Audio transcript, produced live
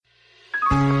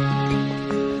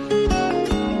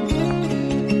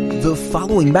The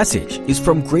following message is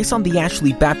from Grace on the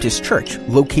Ashley Baptist Church,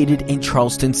 located in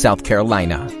Charleston, South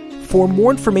Carolina. For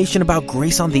more information about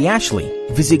Grace on the Ashley,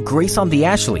 visit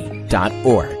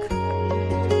graceontheashley.org.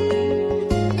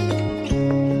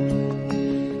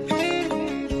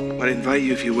 I invite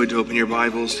you, if you would, to open your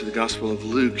Bibles to the Gospel of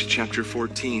Luke, chapter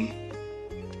 14.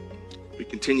 We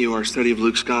continue our study of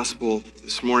Luke's Gospel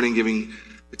this morning, giving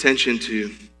attention to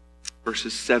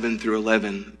verses 7 through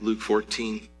 11, Luke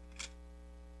 14.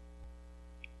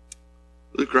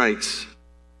 Luke writes,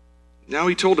 "Now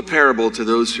he told a parable to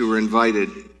those who were invited,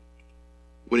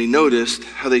 when he noticed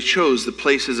how they chose the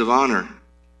places of honor,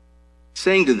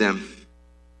 saying to them,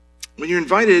 'When you're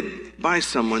invited by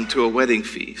someone to a wedding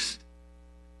feast,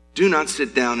 do not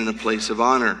sit down in a place of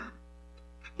honor,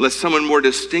 lest someone more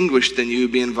distinguished than you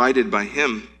be invited by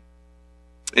him.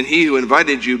 And he who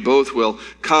invited you both will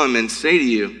come and say to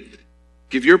you,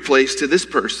 "Give your place to this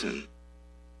person."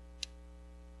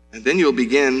 And then you'll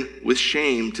begin with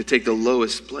shame to take the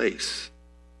lowest place.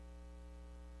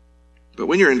 But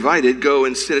when you're invited, go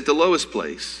and sit at the lowest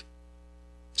place,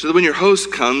 so that when your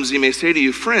host comes, he may say to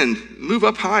you, "Friend, move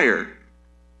up higher."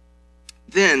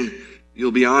 Then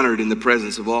you'll be honored in the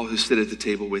presence of all who sit at the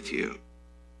table with you.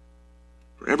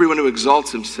 For everyone who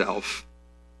exalts himself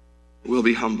will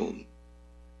be humbled,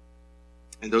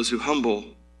 and those who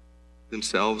humble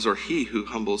themselves, or he who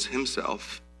humbles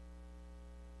himself,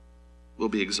 will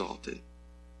be exalted."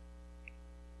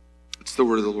 It's the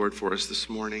word of the Lord for us this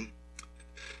morning.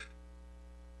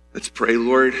 Let's pray.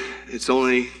 Lord, it's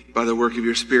only by the work of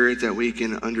your Spirit that we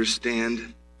can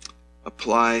understand,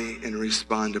 apply, and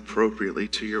respond appropriately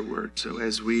to your word. So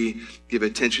as we give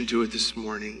attention to it this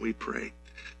morning, we pray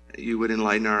that you would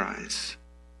enlighten our eyes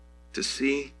to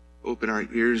see, open our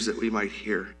ears that we might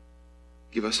hear,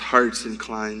 give us hearts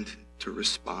inclined to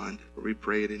respond. For we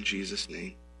pray it in Jesus'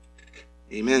 name.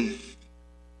 Amen.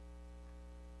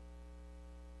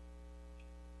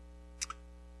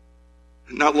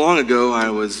 Not long ago, I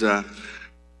was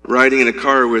riding in a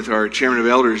car with our chairman of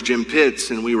elders, Jim Pitts,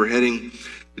 and we were heading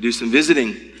to do some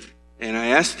visiting. And I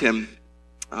asked him,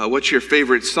 "What's your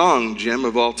favorite song, Jim,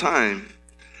 of all time?"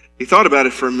 He thought about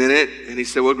it for a minute, and he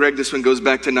said, "Well, Greg, this one goes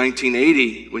back to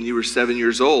 1980, when you were 7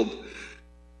 years old.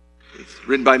 It's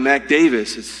written by Mac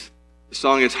Davis. It's the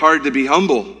song, 'It's Hard to Be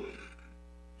Humble.'"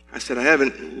 I said, "I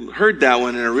haven't heard that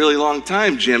one in a really long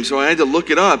time, Jim," so I had to look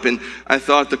it up, and I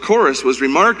thought the chorus was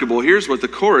remarkable. Here's what the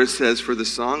chorus says for the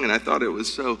song, and I thought it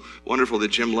was so wonderful that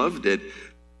Jim loved it.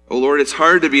 "Oh Lord, it's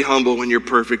hard to be humble when you're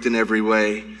perfect in every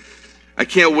way. I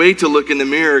can't wait to look in the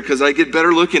mirror because I get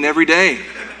better looking every day.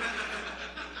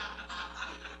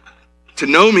 To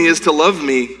know me is to love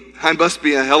me. I must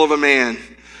be a hell of a man.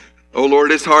 Oh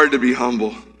Lord, it's hard to be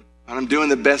humble, and I'm doing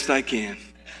the best I can."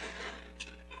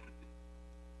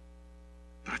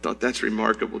 I thought, that's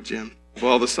remarkable, Jim, of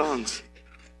all the songs.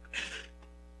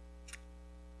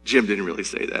 Jim didn't really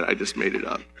say that. I just made it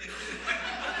up.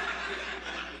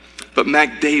 But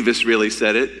Mac Davis really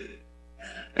said it,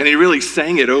 and he really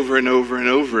sang it over and over and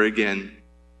over again.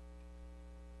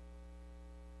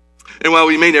 And while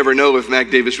we may never know if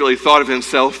Mac Davis really thought of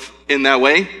himself in that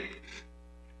way,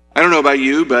 I don't know about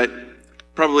you, but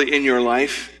probably in your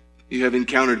life, you have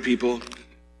encountered people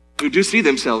who do see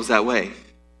themselves that way.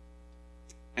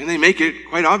 And they make it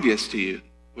quite obvious to you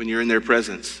when you're in their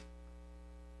presence.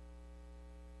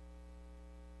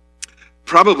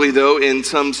 Probably, though, in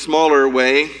some smaller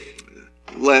way,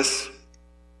 less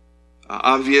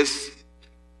obvious,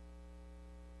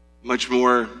 much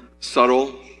more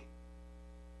subtle,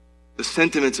 the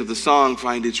sentiments of the song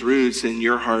find its roots in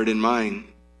your heart and mine.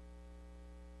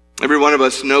 Every one of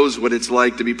us knows what it's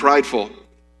like to be prideful.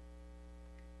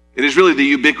 It is really the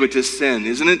ubiquitous sin,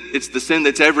 isn't it? It's the sin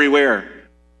that's everywhere.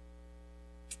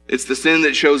 It's the sin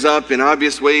that shows up in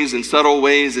obvious ways and subtle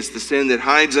ways. It's the sin that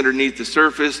hides underneath the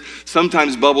surface,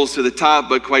 sometimes bubbles to the top,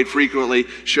 but quite frequently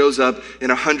shows up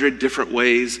in 100 different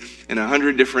ways, in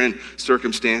 100 different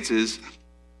circumstances,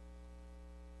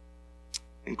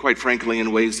 and quite frankly,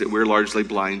 in ways that we're largely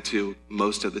blind to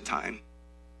most of the time.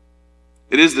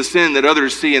 It is the sin that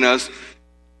others see in us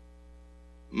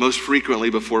most frequently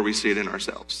before we see it in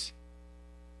ourselves.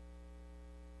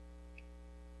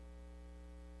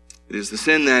 It is the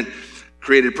sin that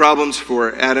created problems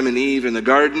for Adam and Eve in the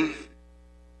garden.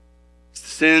 It's the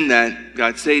sin that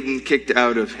got Satan kicked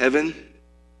out of heaven.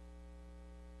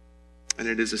 And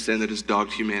it is a sin that has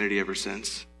dogged humanity ever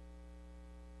since.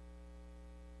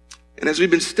 And as we've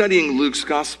been studying Luke's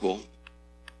gospel,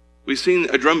 we've seen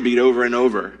a drumbeat over and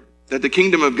over that the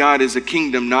kingdom of God is a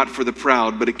kingdom not for the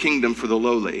proud, but a kingdom for the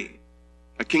lowly,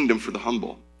 a kingdom for the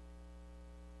humble.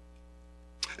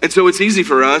 And so it's easy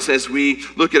for us as we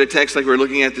look at a text like we're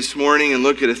looking at this morning and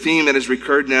look at a theme that has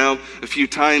recurred now a few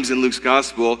times in Luke's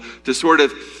gospel to sort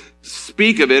of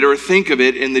speak of it or think of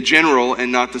it in the general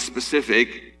and not the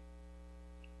specific,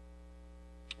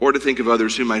 or to think of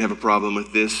others who might have a problem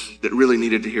with this that really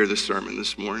needed to hear this sermon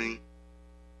this morning,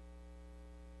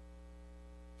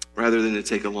 rather than to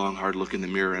take a long, hard look in the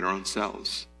mirror at our own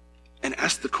selves and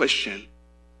ask the question,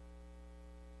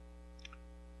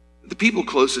 the people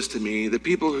closest to me, the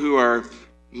people who are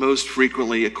most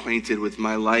frequently acquainted with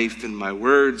my life and my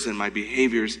words and my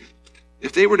behaviors,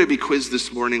 if they were to be quizzed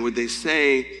this morning, would they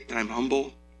say that I'm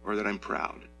humble or that I'm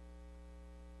proud?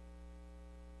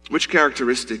 Which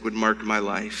characteristic would mark my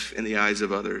life in the eyes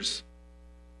of others?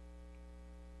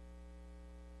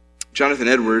 Jonathan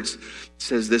Edwards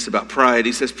says this about pride.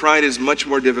 He says, pride is much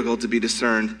more difficult to be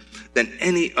discerned than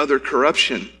any other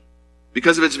corruption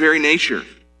because of its very nature.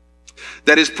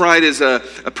 That is, pride is a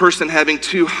person having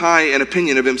too high an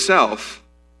opinion of himself.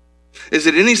 Is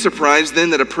it any surprise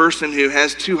then that a person who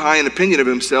has too high an opinion of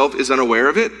himself is unaware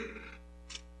of it?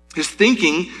 His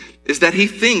thinking is that he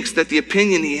thinks that the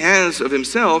opinion he has of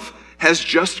himself has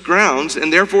just grounds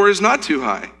and therefore is not too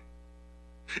high.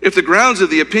 If the grounds of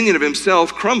the opinion of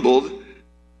himself crumbled,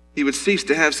 he would cease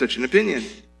to have such an opinion.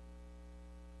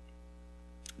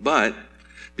 But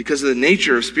because of the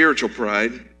nature of spiritual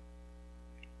pride,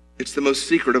 it's the most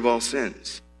secret of all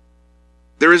sins.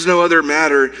 There is no other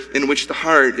matter in which the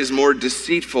heart is more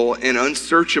deceitful and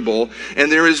unsearchable,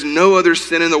 and there is no other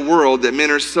sin in the world that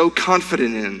men are so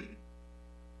confident in.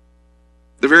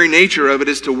 The very nature of it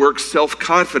is to work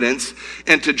self-confidence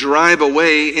and to drive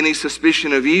away any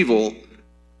suspicion of evil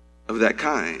of that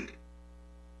kind.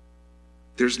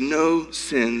 There's no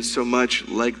sin so much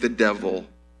like the devil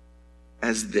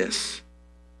as this,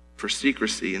 for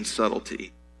secrecy and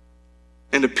subtlety,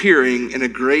 and appearing in a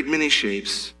great many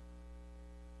shapes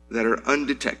that are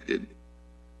undetected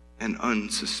and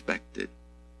unsuspected.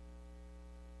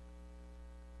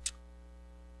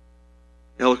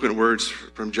 Eloquent words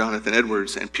from Jonathan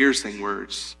Edwards and piercing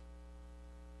words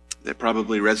that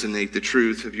probably resonate the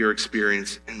truth of your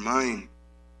experience and mine.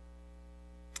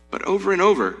 But over and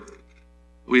over,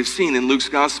 we have seen in Luke's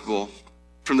gospel,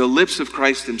 from the lips of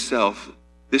Christ himself,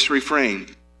 this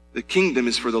refrain: the kingdom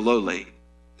is for the lowly.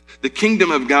 The kingdom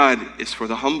of God is for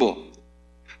the humble.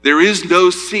 There is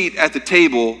no seat at the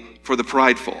table for the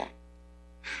prideful.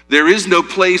 There is no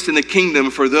place in the kingdom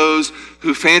for those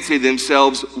who fancy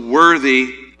themselves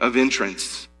worthy of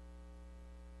entrance.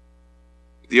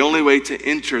 The only way to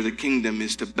enter the kingdom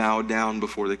is to bow down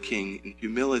before the King in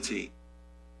humility,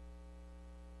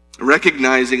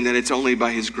 recognizing that it's only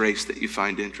by his grace that you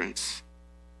find entrance,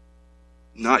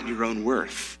 not your own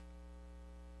worth.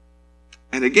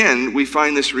 And again, we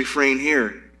find this refrain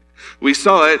here. We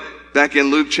saw it back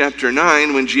in Luke chapter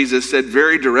 9 when Jesus said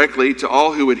very directly to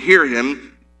all who would hear him,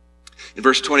 in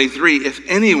verse 23, if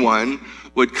anyone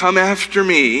would come after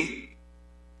me,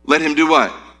 let him do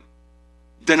what?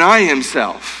 Deny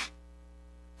himself,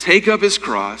 take up his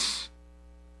cross,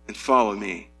 and follow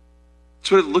me.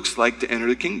 That's what it looks like to enter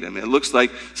the kingdom. It looks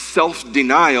like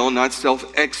self-denial, not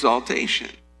self-exaltation.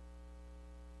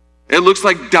 It looks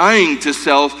like dying to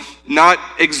self, not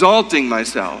exalting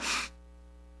myself,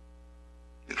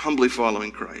 and humbly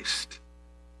following Christ.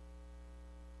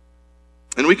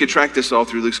 And we could track this all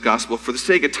through Luke's gospel. For the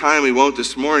sake of time, we won't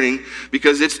this morning,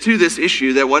 because it's to this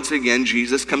issue that once again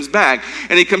Jesus comes back.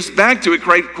 And he comes back to it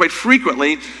quite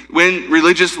frequently when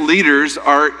religious leaders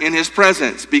are in his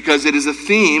presence, because it is a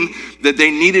theme that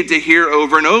they needed to hear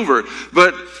over and over.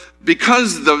 But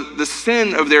because the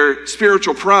sin of their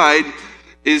spiritual pride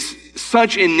is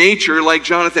such in nature, like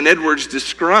Jonathan Edwards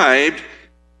described,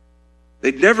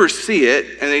 they'd never see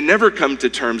it and they never come to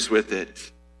terms with it.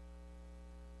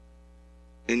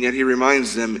 And yet he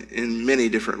reminds them in many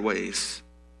different ways.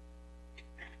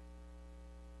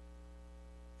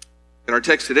 In our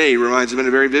text today, he reminds them in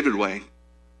a very vivid way.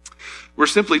 We're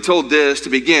simply told this to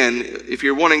begin. If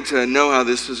you're wanting to know how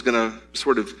this is going to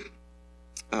sort of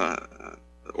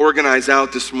organize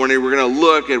out this morning, we're going to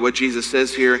look at what Jesus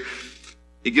says here.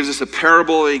 He gives us a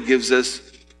parable. He gives us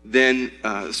then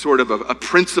sort of a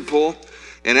principle.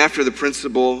 And after the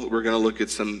principle, we're going to look at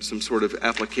some sort of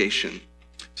application.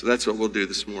 So that's what we'll do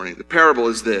this morning. The parable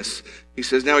is this. He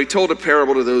says, now he told a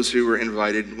parable to those who were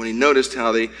invited when he noticed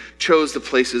how they chose the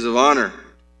places of honor.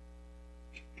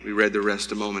 We read the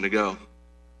rest a moment ago.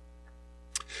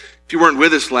 If you weren't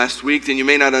with us last week, then you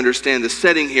may not understand the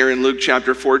setting here in Luke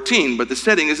chapter 14, but the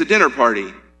setting is a dinner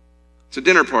party. It's a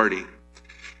dinner party.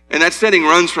 And that setting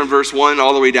runs from verse 1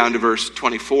 all the way down to verse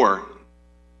 24.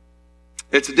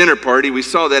 It's a dinner party. We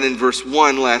saw that in verse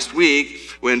 1 last week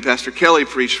when Pastor Kelly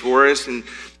preached for us, and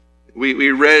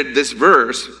we read this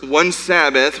verse. One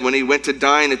Sabbath, when he went to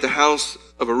dine at the house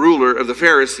of a ruler of the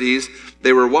Pharisees,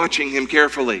 they were watching him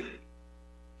carefully.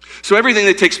 So everything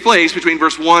that takes place between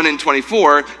verse 1 and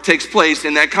 24 takes place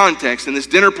in that context, in this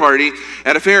dinner party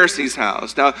at a Pharisee's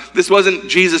house. Now, this wasn't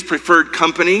Jesus' preferred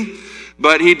company,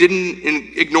 but he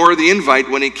didn't ignore the invite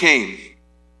when he came.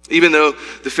 Even though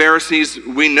the Pharisees,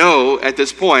 we know at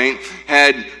this point,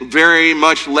 had very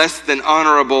much less than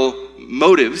honorable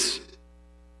motives,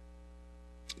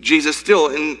 Jesus still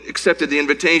accepted the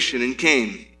invitation and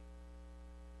came.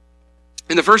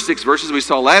 In the first 6 verses we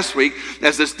saw last week,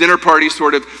 as this dinner party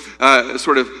sort of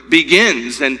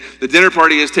begins and the dinner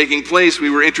party is taking place, we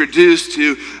were introduced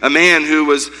to a man who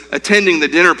was attending the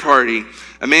dinner party,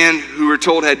 a man who we're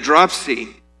told had dropsy,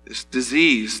 this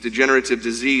disease, degenerative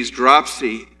disease,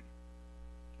 dropsy.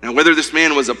 Now, whether this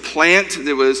man was a plant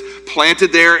that was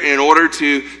planted there in order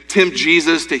to tempt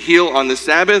Jesus to heal on the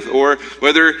Sabbath, or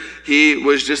whether he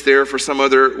was just there for some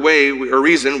other way or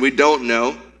reason, we don't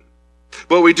know.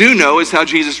 What we do know is how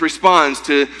Jesus responds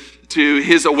to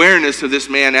his awareness of this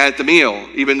man at the meal,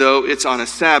 even though it's on a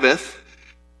Sabbath,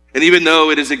 and even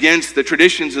though it is against the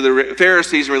traditions of the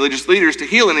Pharisees and religious leaders to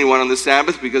heal anyone on the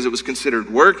Sabbath because it was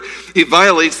considered work. He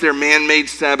violates their man-made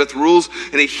Sabbath rules,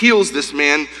 and he heals this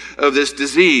man of this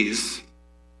disease.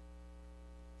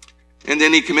 And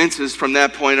then he commences from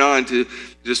that point on to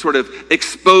sort of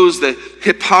expose the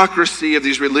hypocrisy of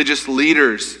these religious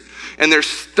leaders and their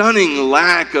stunning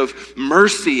lack of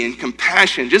mercy and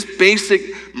compassion, just basic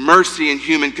mercy and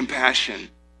human compassion.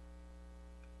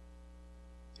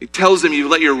 He tells them, you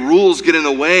let your rules get in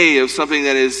the way of something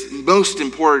that is most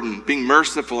important, being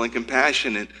merciful and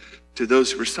compassionate to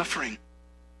those who are suffering.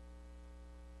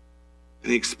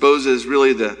 And he exposes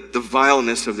really the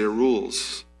vileness of their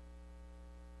rules.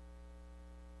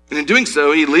 And in doing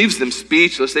so, he leaves them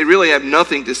speechless. They really have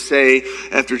nothing to say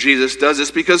after Jesus does this,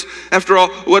 because after all,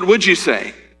 what would you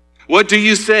say? What do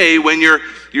you say when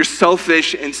your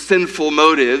selfish and sinful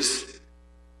motives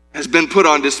has been put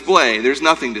on display? There's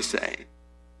nothing to say.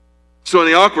 So in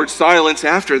the awkward silence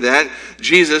after that,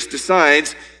 Jesus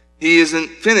decides he isn't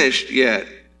finished yet.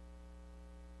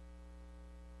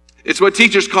 It's what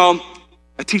teachers call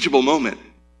a teachable moment.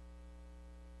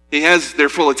 He has their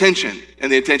full attention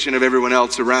and the attention of everyone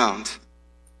else around.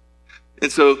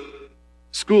 And so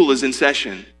school is in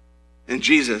session, and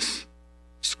Jesus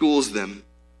schools them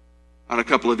on a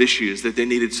couple of issues that they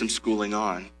needed some schooling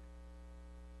on.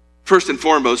 First and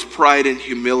foremost, pride and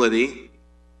humility,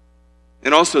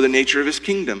 and also the nature of his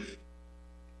kingdom.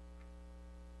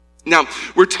 Now,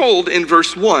 we're told in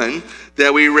verse 1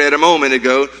 that we read a moment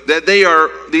ago that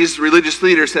these religious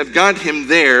leaders have got him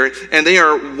there and they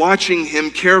are watching him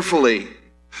carefully.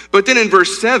 But then in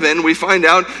verse 7, we find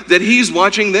out that he's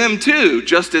watching them too,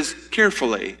 just as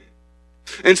carefully.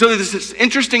 And so there's this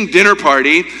interesting dinner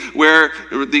party where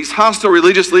these hostile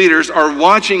religious leaders are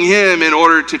watching him in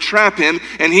order to trap him,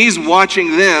 and he's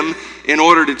watching them in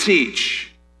order to teach.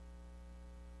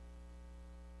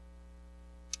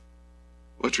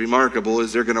 What's remarkable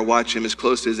is they're going to watch him as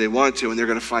closely as they want to, and they're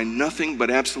going to find nothing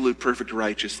but absolute perfect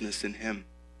righteousness in him.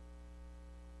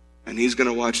 And he's going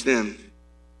to watch them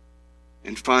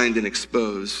and find and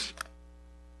expose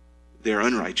their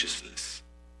unrighteousness.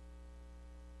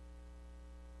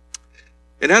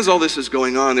 And as all this is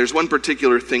going on, there's one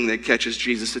particular thing that catches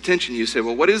Jesus' attention. You say,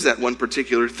 well, what is that one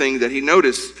particular thing that he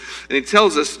noticed? And he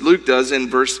tells us, Luke does in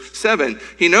verse 7,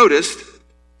 he noticed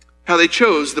how they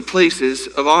chose the places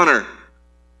of honor.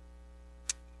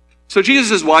 So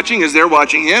Jesus is watching as they're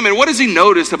watching him, and what does he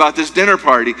notice about this dinner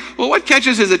party? Well, what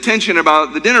catches his attention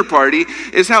about the dinner party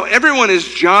is how everyone is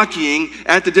jockeying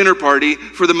at the dinner party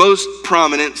for the most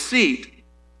prominent seat.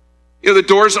 You know, the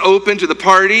doors open to the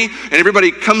party, and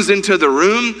everybody comes into the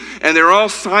room, and they're all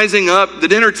sizing up the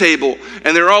dinner table,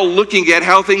 and they're all looking at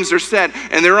how things are set,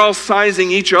 and they're all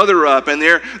sizing each other up, and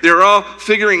they're all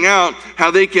figuring out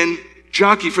how they can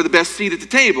jockey for the best seat at the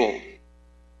table.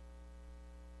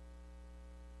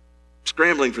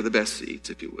 Scrambling for the best seats,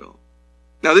 if you will.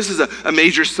 Now, this is a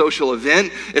major social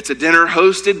event. It's a dinner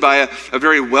hosted by a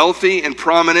very wealthy and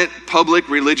prominent public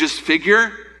religious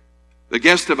figure. The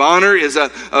guest of honor is a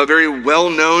very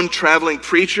well-known traveling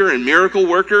preacher and miracle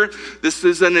worker. This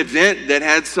is an event that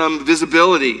had some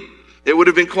visibility. It would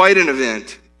have been quite an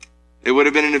event. It would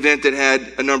have been an event that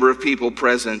had a number of people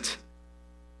present.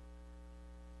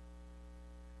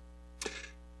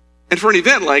 And for an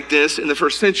event like this in the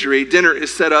first century, dinner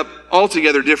is set up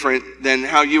altogether different than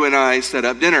how you and I set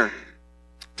up dinner.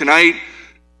 Tonight,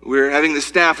 we're having the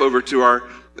staff over to our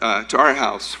to our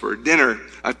house for dinner.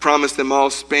 I've promised them all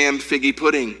Spam figgy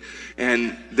pudding,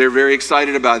 and they're very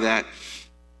excited about that.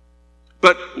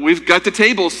 But we've got the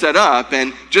table set up,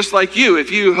 and just like you,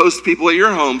 if you host people at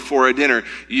your home for a dinner,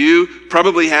 you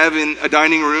probably have in a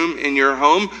dining room in your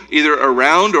home either a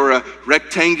round or a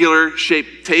rectangular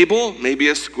shaped table, maybe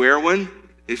a square one,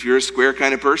 if you're a square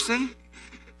kind of person.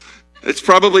 It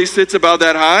probably sits about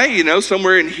that high,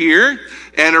 somewhere in here.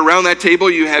 And around that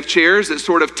table, you have chairs that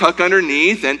sort of tuck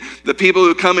underneath. And the people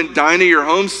who come and dine at your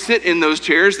home sit in those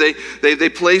chairs. They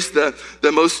place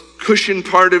the most cushioned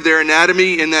part of their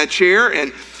anatomy in that chair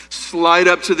and slide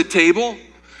up to the table.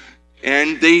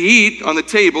 And they eat on the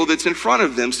table that's in front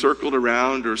of them, circled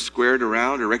around or squared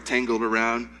around or rectangled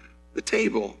around the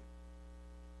table.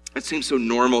 It seems so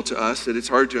normal to us that it's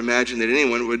hard to imagine that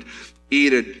anyone would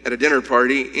eat at a dinner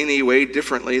party any way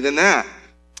differently than that.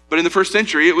 But in the first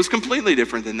century, it was completely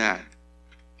different than that.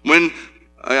 When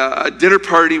a dinner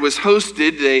party was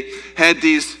hosted, they had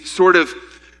these sort of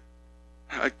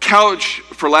couch,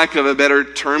 for lack of a better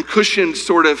term, cushioned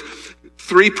sort of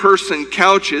three-person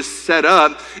couches set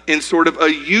up in sort of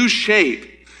a U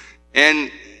shape.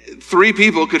 And 3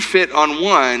 people could fit on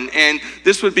one. And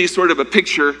this would be sort of a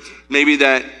picture maybe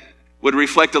that would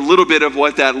reflect a little bit of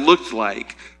what that looked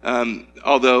like.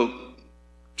 Although,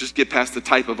 just get past the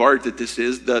type of art that this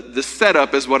is. The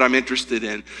setup is what I'm interested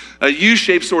in. A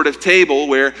U-shaped sort of table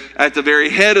where at the very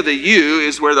head of the U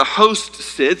is where the host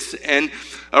sits, and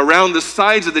around the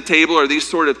sides of the table are these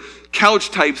sort of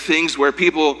couch-type things where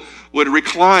people would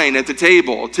recline at the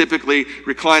table, typically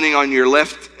reclining on your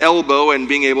left elbow and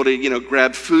being able to,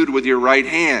 grab food with your right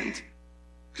hand.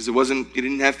 Because you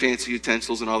didn't have fancy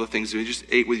utensils and all the things. You just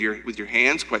ate with your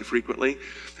hands quite frequently.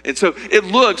 And so it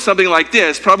looked something like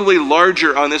this, probably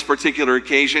larger on this particular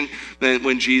occasion than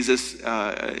when Jesus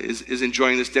is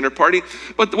enjoying this dinner party.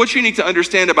 But what you need to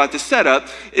understand about the setup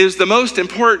is the most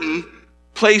important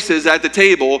places at the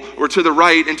table were to the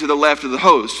right and to the left of the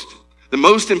host. The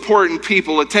most important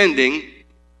people attending,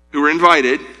 who were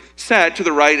invited, sat to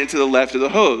the right and to the left of the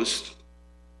host.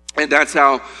 And that's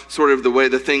how sort of the way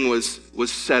the thing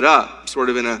was set up, sort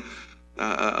of in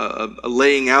a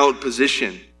laying out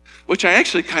position. Which I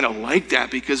actually kind of like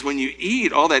that, because when you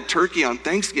eat all that turkey on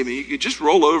Thanksgiving, you could just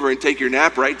roll over and take your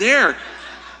nap right there.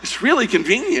 It's really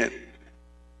convenient.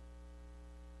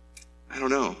 I don't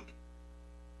know.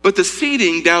 But the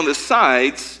seating down the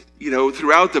sides,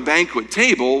 throughout the banquet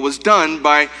table was done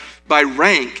by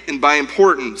rank and by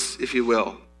importance, if you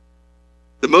will.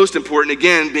 The most important,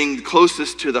 again, being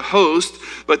closest to the host,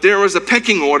 but there was a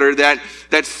pecking order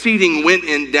that seating went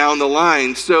in down the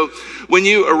line. So when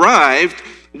you arrived,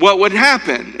 what would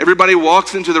happen? Everybody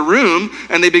walks into the room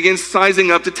and they begin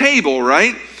sizing up the table,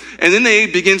 right? And then they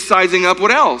begin sizing up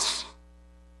what else?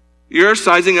 You're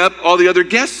sizing up all the other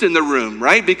guests in the room,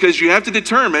 right? Because you have to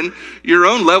determine your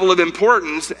own level of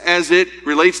importance as it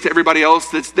relates to everybody else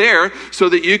that's there, so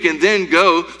that you can then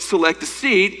go select a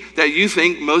seat that you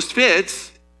think most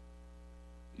fits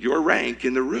your rank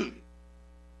in the room,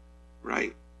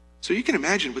 right? So you can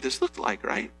imagine what this looked like,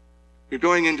 right? You're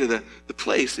going into the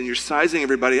place and you're sizing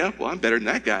everybody up. Well, I'm better than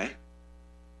that guy.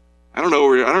 I don't know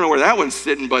where that one's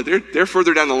sitting, but they're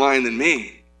further down the line than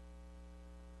me.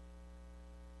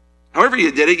 However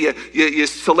you did it, you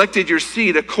selected your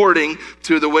seat according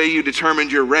to the way you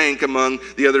determined your rank among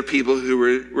the other people who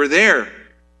were there.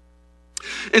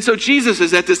 And so Jesus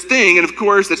is at this thing, and of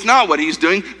course, that's not what he's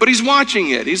doing, but he's watching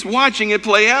it. He's watching it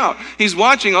play out. He's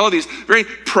watching all these very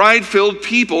pride-filled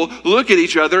people look at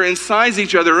each other and size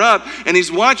each other up, and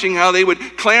he's watching how they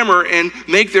would clamor and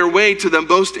make their way to the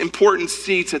most important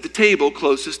seats at the table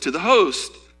closest to the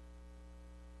host.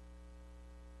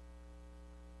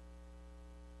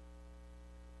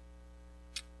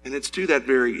 And it's to that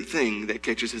very thing that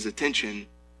catches his attention,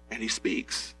 and he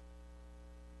speaks.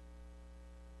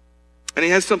 And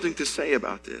he has something to say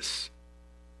about this.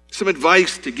 Some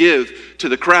advice to give to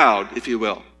the crowd, if you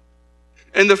will.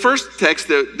 In the first text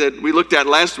that we looked at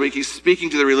last week, he's speaking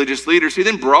to the religious leaders. He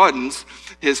then broadens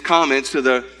his comments to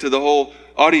the whole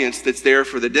audience that's there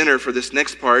for the dinner for this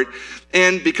next part.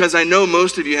 And because I know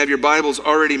most of you have your Bibles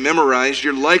already memorized,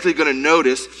 you're likely going to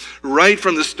notice right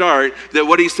from the start that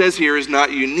what he says here is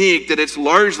not unique, that it's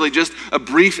largely just a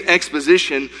brief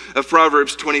exposition of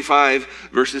Proverbs 25,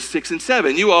 verses 6 and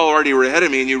 7. You all already were ahead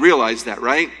of me and you realize that,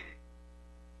 right?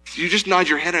 You just nod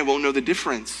your head, I won't know the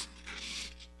difference.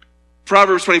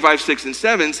 Proverbs 25, 6 and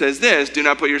 7 says this: do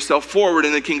not put yourself forward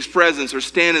in the king's presence or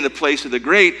stand in the place of the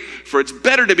great, for it's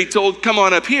better to be told, come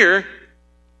on up here,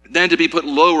 than to be put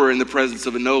lower in the presence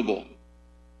of a noble,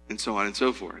 and so on and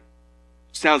so forth.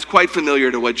 Sounds quite familiar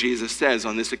to what Jesus says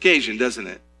on this occasion, doesn't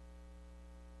it?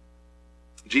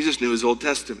 Jesus knew his Old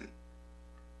Testament.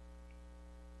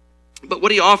 But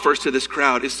what he offers to this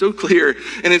crowd is so clear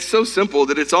and it's so simple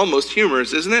that it's almost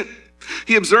humorous, isn't it?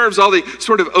 He observes all the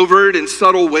sort of overt and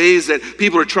subtle ways that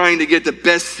people are trying to get the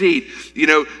best seat,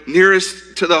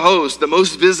 nearest to the host, the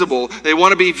most visible. They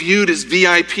want to be viewed as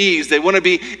VIPs. They want to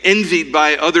be envied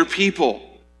by other people.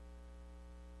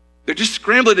 They're just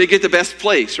scrambling to get the best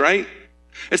place, right?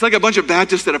 It's like a bunch of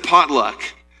Baptists at a potluck.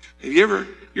 You're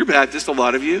Baptist, a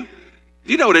lot of you.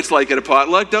 You know what it's like at a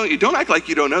potluck, don't you? Don't act like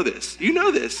you don't know this. You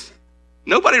know this.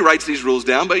 Nobody writes these rules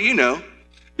down, but you know.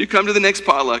 You come to the next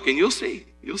potluck and you'll see.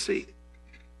 You'll see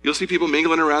people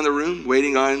mingling around the room,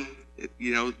 waiting on,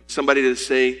 somebody to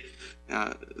say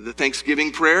the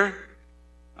Thanksgiving prayer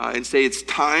and say it's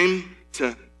time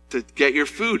to get your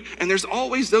food. And there's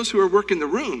always those who are working the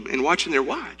room and watching their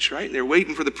watch, right? And they're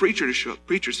waiting for the preacher to show up.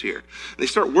 Preacher's here. And they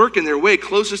start working their way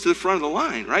closest to the front of the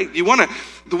line, right?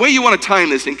 The way you want to time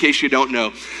this, in case you don't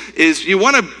know, is you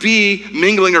want to be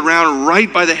mingling around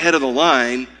right by the head of the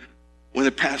line when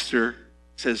the pastor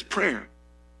says prayer.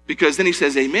 Because then he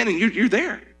says amen, and you're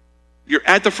there. You're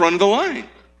at the front of the line.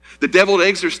 The deviled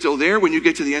eggs are still there when you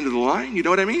get to the end of the line. You know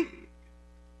what I mean?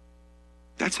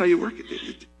 That's how you work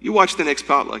it. You watch the next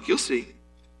potluck, you'll see.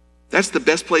 That's the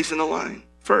best place in the line,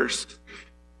 first.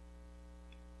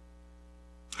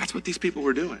 That's what these people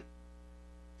were doing.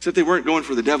 Except they weren't going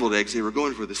for the deviled eggs, they were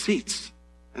going for the seats.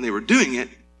 And they were doing it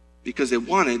because they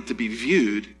wanted to be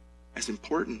viewed as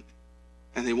important.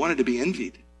 And they wanted to be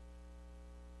envied.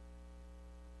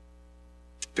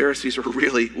 Pharisees are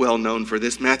really well known for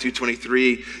this. Matthew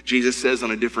 23, Jesus says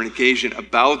on a different occasion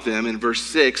about them in verse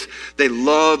 6, they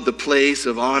loved the place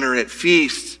of honor at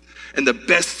feasts and the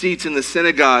best seats in the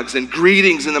synagogues and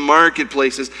greetings in the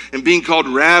marketplaces and being called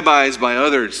rabbis by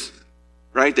others,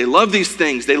 right? They loved these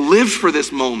things. They lived for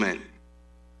this moment.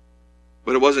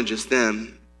 But it wasn't just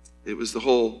them. It was the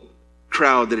whole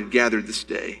crowd that had gathered this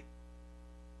day.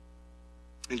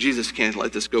 And Jesus can't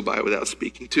let this go by without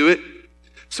speaking to it.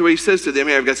 So he says to them,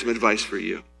 hey, I've got some advice for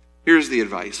you. Here's the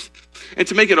advice. And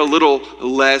to make it a little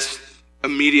less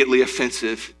immediately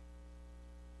offensive,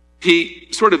 he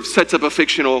sort of sets up a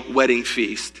fictional wedding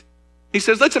feast. He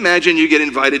says, let's imagine you get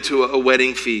invited to a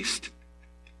wedding feast.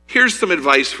 Here's some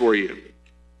advice for you.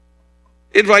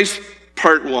 Advice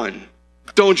part 1,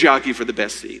 don't jockey for the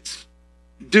best seats.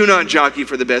 Do not jockey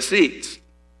for the best seats.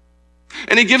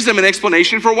 And he gives them an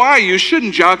explanation for why you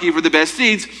shouldn't jockey for the best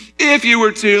seats if you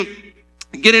were to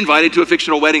get invited to a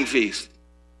fictional wedding feast.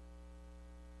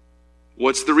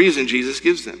 What's the reason Jesus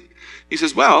gives them? He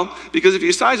says, well, because if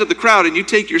you size up the crowd and you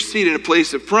take your seat in a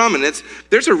place of prominence,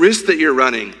 there's a risk that you're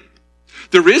running.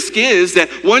 The risk is that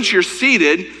once you're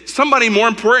seated, somebody more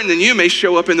important than you may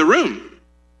show up in the room.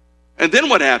 And then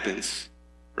what happens,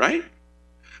 right?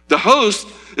 The host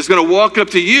is going to walk up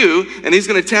to you and he's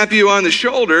going to tap you on the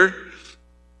shoulder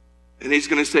and he's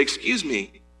going to say, excuse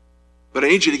me, but I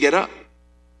need you to get up.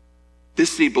 This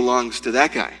seat belongs to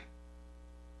that guy.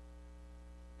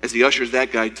 As he ushers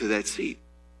that guy to that seat.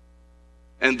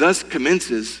 And thus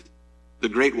commences the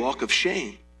great walk of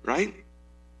shame, right?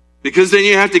 Because then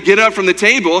you have to get up from the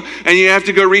table and you have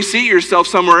to go reseat yourself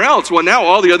somewhere else. Well, now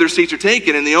all the other seats are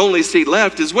taken and the only seat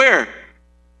left is where?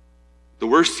 The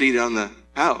worst seat on the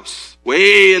house,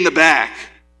 way in the back.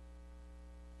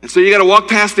 And so you got to walk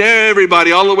past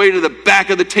everybody all the way to the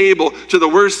back of the table to the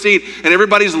worst seat. And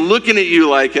everybody's looking at you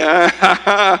like, look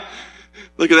at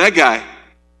that guy.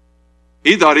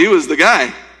 He thought he was the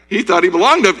guy. He thought he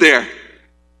belonged up there.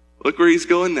 Look where he's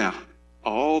going now.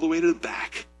 All the way to the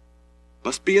back.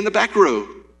 Must be in the back row.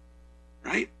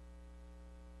 Right?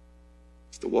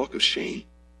 It's the walk of shame.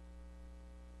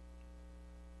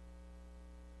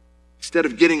 Instead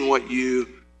of getting what you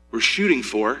were shooting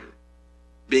for,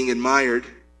 being admired,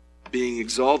 being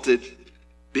exalted,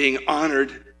 being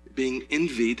honored, being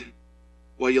envied,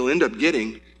 what you'll end up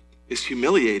getting is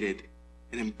humiliated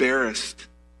and embarrassed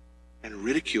and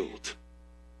ridiculed.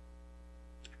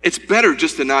 It's better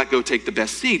just to not go take the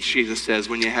best seats, Jesus says,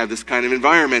 when you have this kind of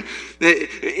environment.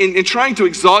 In trying to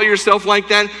exalt yourself like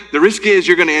that, the risk is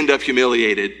you're going to end up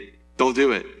humiliated. Don't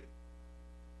do it.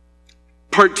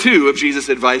 Part 2 of Jesus'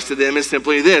 advice to them is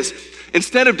simply this.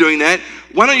 Instead of doing that,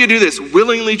 why don't you do this?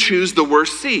 Willingly choose the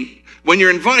worst seat. When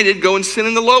you're invited, go and sit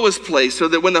in the lowest place so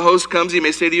that when the host comes, he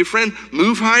may say to you, friend,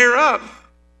 move higher up.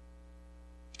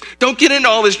 Don't get into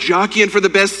all this jockeying for the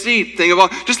best seat thing.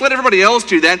 Just let everybody else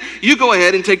do that. You go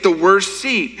ahead and take the worst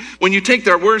seat. When you take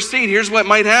that worst seat, here's what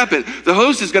might happen. The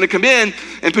host is going to come in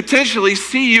and potentially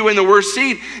see you in the worst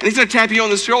seat, and he's going to tap you on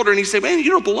the shoulder, and he say, man, you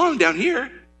don't belong down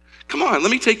here. Come on,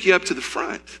 let me take you up to the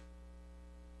front.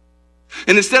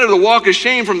 And instead of the walk of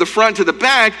shame from the front to the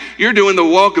back, you're doing the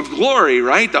walk of glory,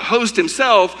 right? The host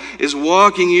himself is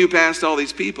walking you past all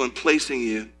these people and placing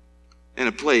you in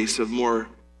a place of more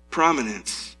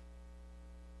prominence.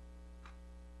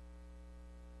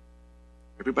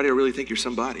 Everybody will really think you're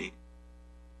somebody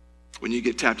when you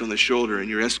get tapped on the shoulder and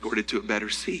you're escorted to a better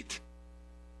seat.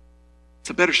 It's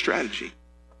a better strategy.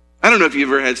 I don't know if you've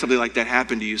ever had something like that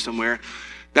happen to you somewhere.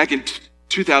 Back in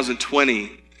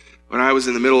 2020, when I was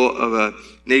in the middle of a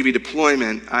Navy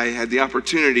deployment, I had the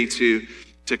opportunity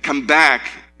to come back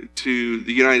to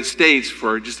the United States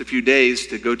for just a few days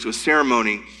to go to a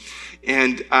ceremony,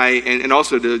 and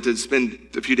also to spend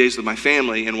a few days with my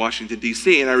family in Washington,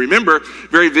 D.C. And I remember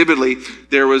very vividly,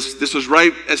 this was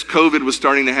right as COVID was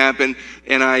starting to happen,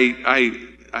 and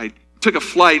I took a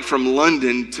flight from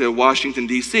London to Washington,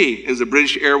 D.C. It was a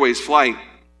British Airways flight,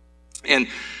 and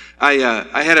I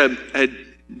had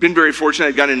been very fortunate.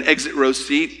 I got an exit row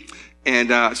seat,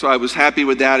 and so I was happy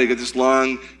with that. I got this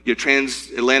long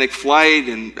transatlantic flight,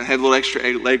 and I had a little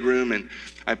extra leg room, and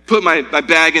I put my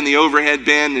bag in the overhead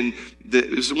bin, and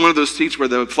it was one of those seats where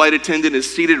the flight attendant is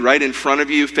seated right in front of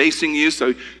you, facing you,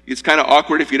 so it's kind of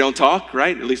awkward if you don't talk,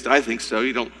 right? At least I think so.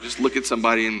 You don't just look at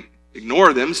somebody and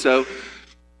ignore them. So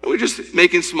we're just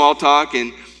making small talk,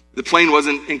 and the plane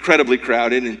wasn't incredibly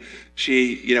crowded, and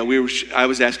I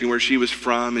was asking where she was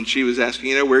from, and she was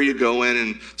asking, where are you going,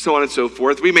 and so on and so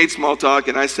forth. We made small talk,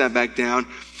 and I sat back down.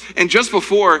 And just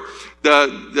before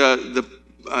before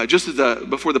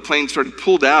the plane started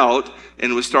pulled out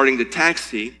and was starting to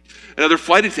taxi, another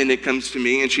flight attendant comes to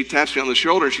me, and she taps me on the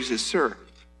shoulder, and she says, "Sir."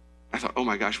 I thought, oh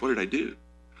my gosh, what did I do?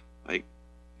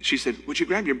 She said, "Would you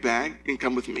grab your bag and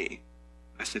come with me?"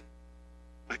 I said,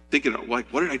 thinking,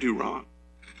 what did I do wrong?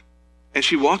 And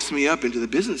she walks me up into the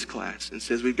business class and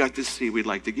says, "We've got this seat we'd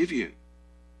like to give you.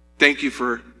 Thank you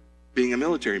for being a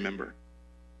military member."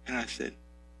 And I said,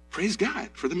 praise God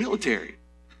for the military.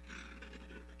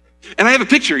 And I have a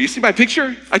picture. You see my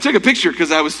picture? I took a picture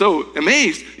because I was so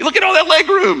amazed. You look at all that leg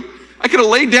room. I could have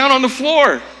laid down on the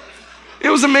floor. It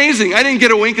was amazing. I didn't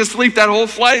get a wink of sleep that whole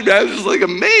flight. I was just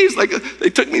amazed. They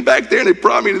took me back there and they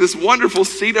brought me to this wonderful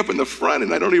seat up in the front,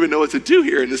 and I don't even know what to do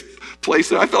here in this place.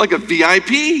 So I felt like a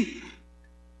VIP.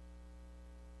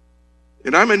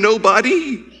 And I'm a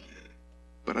nobody,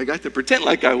 but I got to pretend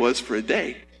like I was for a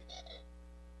day.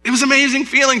 It was an amazing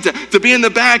feeling to be in the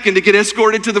back and to get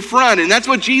escorted to the front. And that's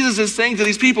what Jesus is saying to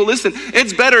these people. Listen,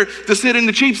 it's better to sit in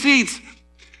the cheap seats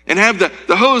and have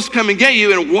the host come and get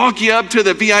you and walk you up to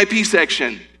the VIP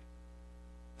section.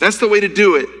 That's the way to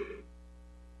do it.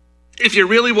 If you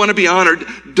really want to be honored,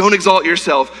 don't exalt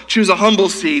yourself. Choose a humble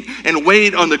seat and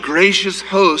wait on the gracious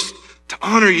host to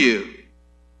honor you.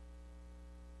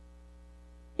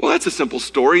 Well, that's a simple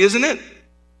story, isn't it?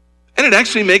 And it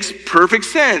actually makes perfect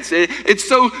sense. It's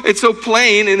so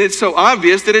plain and it's so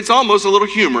obvious that it's almost a little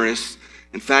humorous.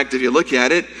 In fact, if you look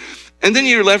at it, and then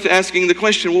you're left asking the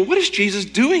question, well, what is Jesus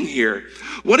doing here?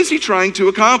 What is he trying to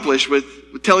accomplish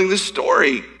with telling this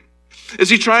story? Is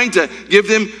he trying to give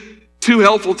them 2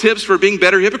 helpful tips for being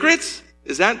better hypocrites?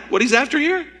 Is that what he's after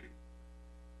here?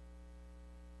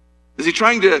 Is he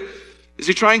trying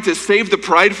to save the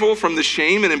prideful from the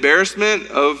shame and embarrassment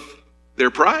of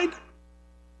their pride?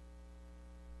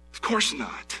 Of course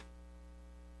not.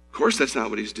 Of course that's not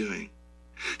what he's doing.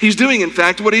 He's doing, in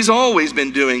fact, what he's always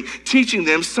been doing, teaching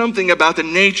them something about the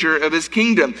nature of his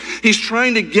kingdom. He's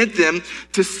trying to get them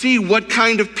to see what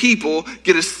kind of people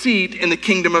get a seat in the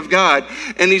kingdom of God.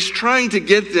 And he's trying to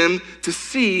get them to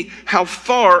see how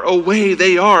far away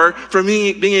they are from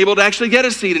being able to actually get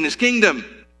a seat in his kingdom.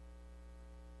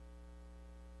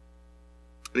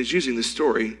 And he's using this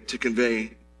story to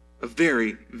convey a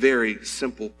very, very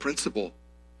simple principle,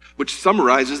 which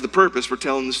summarizes the purpose for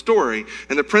telling the story.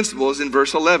 And the principle is in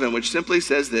verse 11, which simply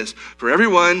says this: for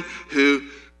everyone who,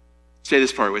 say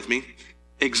this part with me,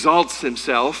 exalts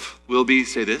himself will be,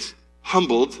 say this,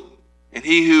 humbled, and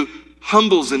he who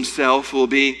humbles himself will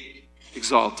be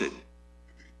exalted.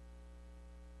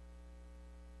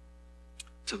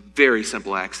 It's a very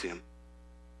simple axiom.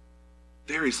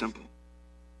 Very simple.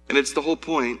 And it's the whole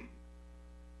point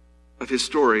of his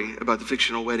story about the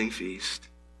fictional wedding feast.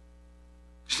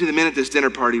 You see, the men at this dinner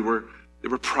party were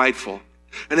prideful,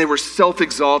 and they were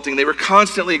self-exalting. They were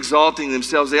constantly exalting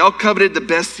themselves. They all coveted the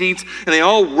best seats, and they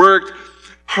all worked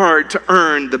hard to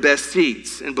earn the best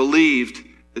seats and believed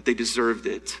that they deserved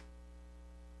it.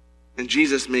 And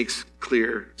Jesus makes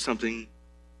clear something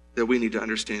that we need to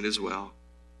understand as well.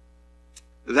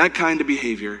 That kind of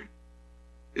behavior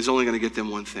is only going to get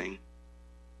them one thing: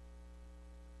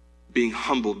 being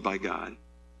humbled by God.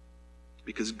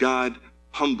 Because God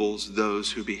humbles those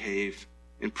who behave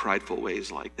in prideful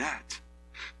ways like that.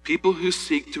 People who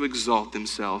seek to exalt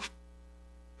themselves,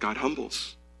 God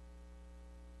humbles.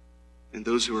 And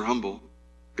those who are humble,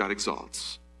 God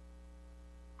exalts.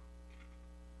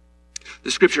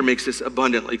 The scripture makes this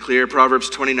abundantly clear. Proverbs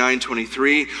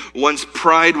 29:23, one's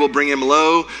pride will bring him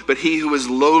low, but he who is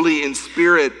lowly in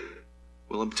spirit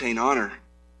will obtain honor.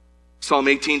 Psalm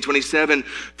 18:27,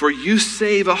 for you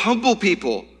save a humble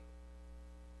people,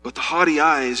 but the haughty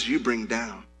eyes you bring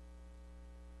down.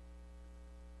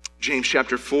 James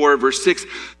chapter 4, verse 6,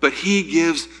 but he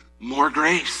gives more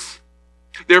grace.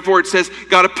 Therefore it says,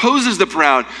 God opposes the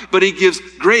proud, but he gives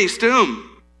grace to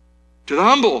whom? To the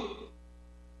humble.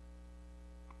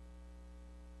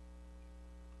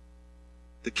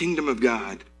 The kingdom of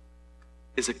God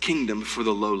is a kingdom for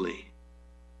the lowly.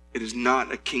 It is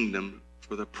not a kingdom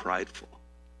for the prideful.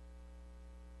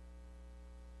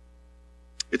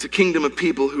 It's a kingdom of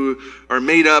people who are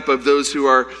made up of those who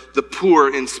are the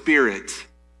poor in spirit.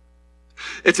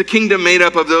 It's a kingdom made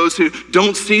up of those who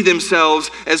don't see themselves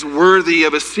as worthy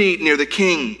of a seat near the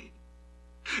king.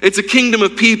 It's a kingdom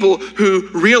of people who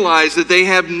realize that they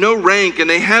have no rank and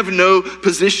they have no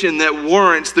position that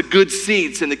warrants the good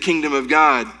seats in the kingdom of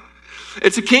God.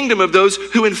 It's a kingdom of those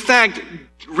who in fact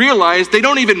realize they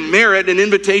don't even merit an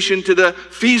invitation to the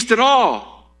feast at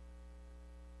all.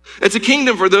 It's a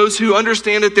kingdom for those who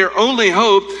understand that their only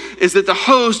hope is that the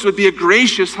host would be a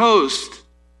gracious host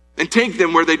and take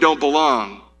them where they don't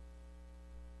belong.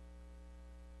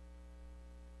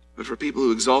 But for people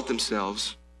who exalt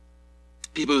themselves,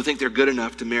 people who think they're good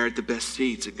enough to merit the best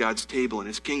seats at God's table in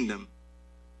his kingdom,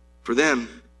 for them,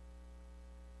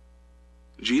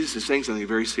 Jesus is saying something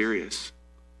very serious.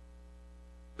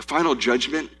 The final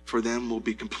judgment for them will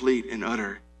be complete and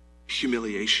utter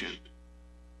humiliation.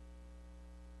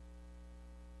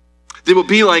 They will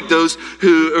be like those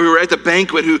who are at the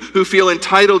banquet, who feel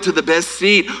entitled to the best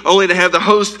seat, only to have the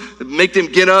host make them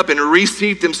get up and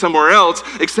reseat them somewhere else,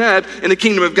 except in the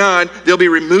kingdom of God, they'll be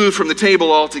removed from the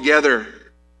table altogether.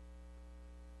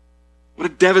 What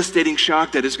a devastating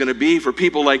shock that is going to be for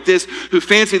people like this who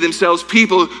fancy themselves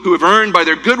people who have earned by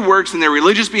their good works and their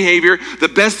religious behavior the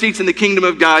best seats in the kingdom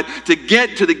of God to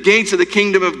get to the gates of the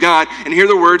kingdom of God and hear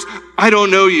the words, I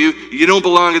don't know you, you don't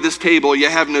belong at this table, you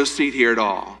have no seat here at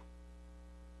all.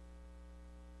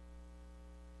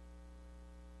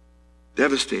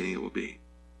 Devastating it will be.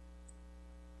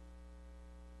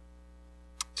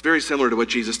 It's very similar to what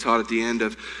Jesus taught at the end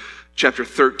of chapter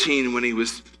 13 when he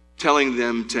was telling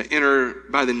them to enter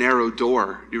by the narrow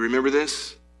door. Do you remember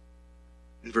this?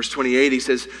 In verse 28, he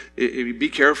says, be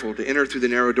careful to enter through the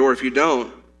narrow door. If you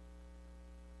don't,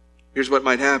 here's what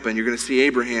might happen. You're going to see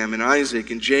Abraham and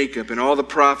Isaac and Jacob and all the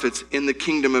prophets in the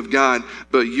kingdom of God,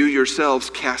 but you yourselves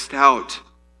cast out.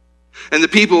 And the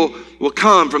people will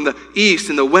come from the east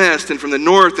and the west and from the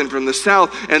north and from the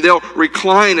south, and they'll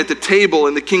recline at the table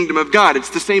in the kingdom of God. It's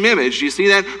the same image. Do you see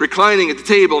that? Reclining at the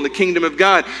table in the kingdom of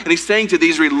God. And he's saying to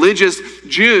these religious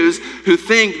Jews who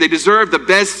think they deserve the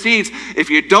best seats, if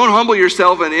you don't humble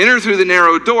yourself and enter through the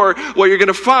narrow door, what you're going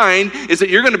to find is that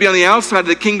you're going to be on the outside of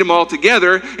the kingdom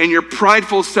altogether in your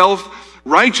prideful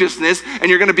self-righteousness, and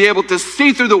you're going to be able to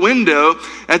see through the window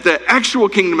at the actual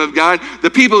kingdom of God, the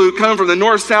people who come from the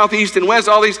north, south, east, and west,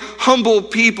 all these humble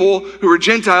people who are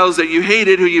Gentiles that you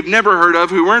hated, who you've never heard of,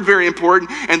 who weren't very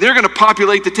important, and they're going to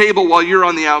populate the table while you're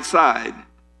on the outside.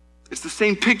 It's the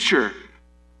same picture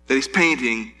that he's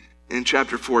painting in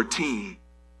chapter 14.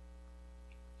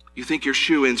 You think you're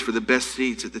shoo-ins for the best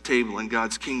seats at the table in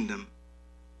God's kingdom.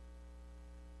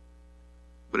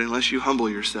 But unless you humble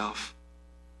yourself,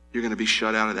 you're going to be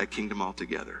shut out of that kingdom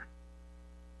altogether.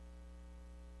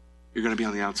 You're going to be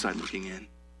on the outside looking in.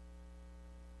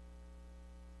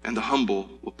 And the humble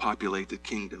will populate the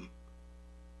kingdom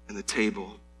and the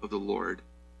table of the Lord.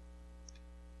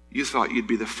 You thought you'd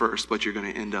be the first, but you're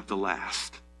going to end up the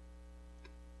last.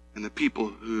 And the people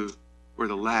who were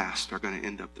the last are going to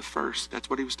end up the first. That's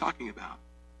what he was talking about.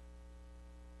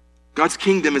 God's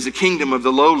kingdom is a kingdom of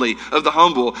the lowly, of the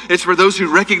humble. It's for those who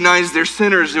recognize they're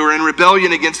sinners who are in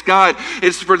rebellion against God.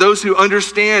 It's for those who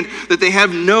understand that they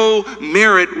have no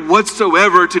merit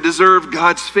whatsoever to deserve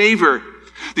God's favor.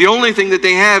 The only thing that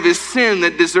they have is sin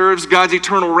that deserves God's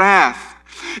eternal wrath.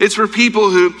 It's for people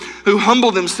who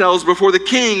humble themselves before the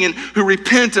King and who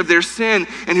repent of their sin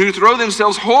and who throw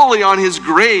themselves wholly on his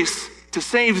grace to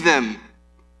save them.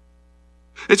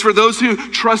 It's for those who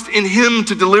trust in him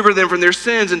to deliver them from their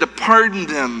sins and to pardon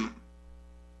them.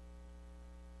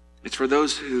 It's for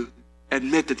those who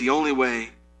admit that the only way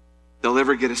they'll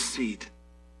ever get a seat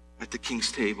at the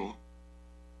King's table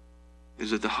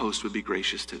is that the host would be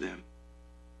gracious to them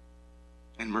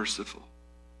and merciful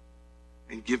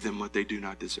and give them what they do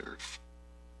not deserve.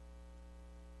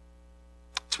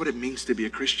 That's what it means to be a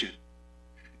Christian.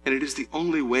 And it is the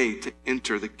only way to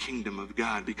enter the kingdom of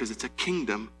God, because it's a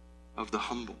kingdom of the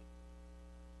humble,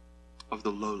 of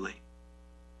the lowly.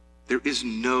 There is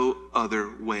no other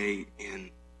way in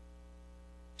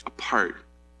apart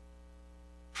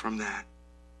from that.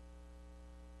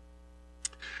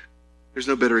 There's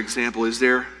no better example, is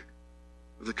there,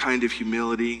 of the kind of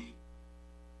humility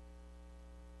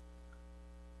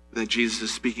that Jesus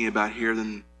is speaking about here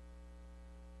than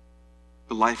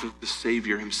the life of the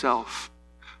Savior himself.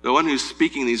 The one who's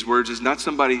speaking these words is not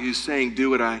somebody who's saying, do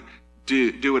what I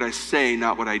say,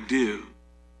 not what I do.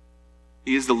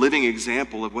 He is the living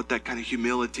example of what that kind of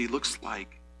humility looks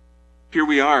like. Here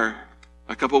we are,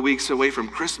 a couple weeks away from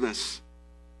Christmas.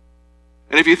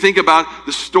 And if you think about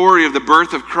the story of the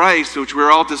birth of Christ, which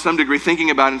we're all to some degree thinking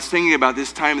about and singing about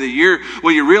this time of the year,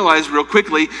 what you realize real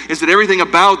quickly is that everything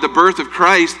about the birth of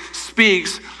Christ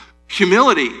speaks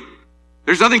humility.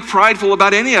 There's nothing prideful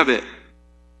about any of it.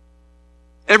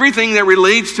 Everything that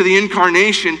relates to the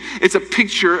incarnation, it's a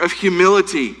picture of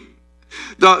humility.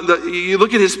 You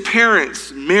look at his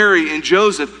parents, Mary and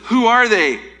Joseph. Who are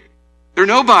they? They're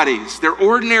nobodies. They're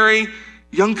ordinary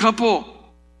young couple.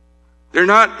 They're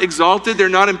not exalted. They're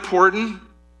not important.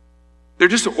 They're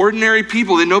just ordinary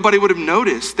people that nobody would have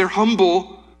noticed. They're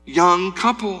humble young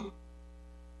couple.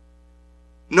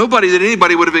 Nobody that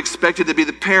anybody would have expected to be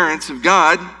the parents of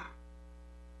God.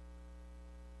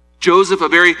 Joseph, a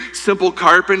very simple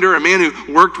carpenter, a man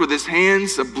who worked with his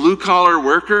hands, a blue-collar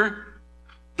worker,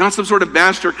 not some sort of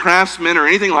master craftsman or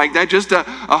anything like that, just a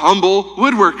humble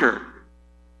woodworker.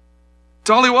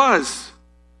 That's all he was.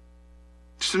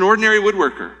 Just an ordinary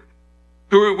woodworker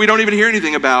who we don't even hear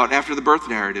anything about after the birth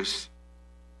narratives.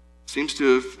 Seems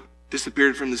to have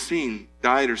disappeared from the scene,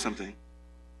 died or something.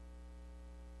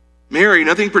 Mary,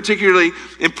 nothing particularly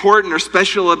important or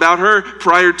special about her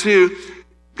prior to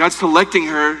God selecting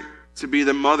her to be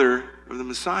the mother of the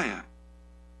Messiah.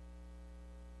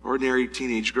 Ordinary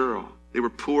teenage girl. They were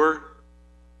poor.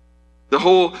 The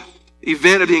whole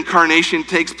event of the incarnation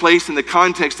takes place in the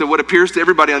context of what appears to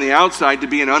everybody on the outside to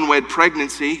be an unwed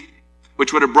pregnancy,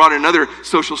 which would have brought another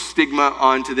social stigma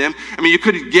onto them. I mean, you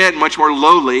couldn't get much more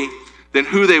lowly than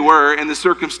who they were and the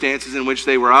circumstances in which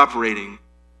they were operating.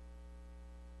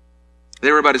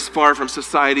 They were about as far from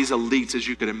society's elites as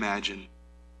you could imagine.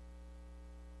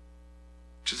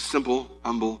 Just a simple,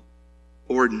 humble,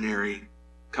 ordinary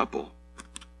couple.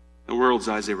 In the world's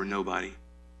eyes, they were nobody.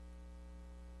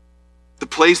 The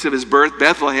place of his birth,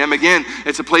 Bethlehem, again,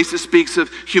 it's a place that speaks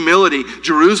of humility.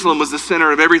 Jerusalem was the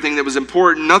center of everything that was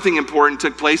important. Nothing important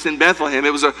took place in Bethlehem.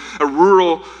 It was a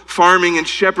rural farming and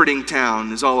shepherding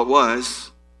town is all it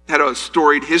was. It had a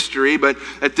storied history, but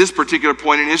at this particular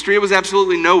point in history, it was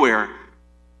absolutely nowhere.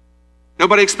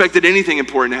 Nobody expected anything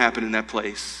important to happen in that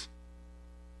place.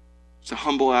 It's a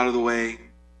humble, out-of-the-way,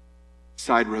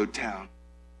 side road town.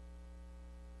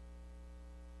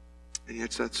 And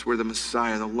yet that's where the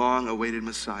Messiah, the long-awaited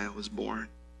Messiah, was born.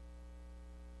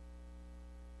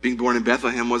 Being born in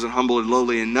Bethlehem wasn't humble and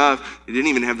lowly enough. They didn't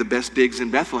even have the best digs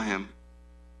in Bethlehem.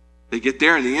 They get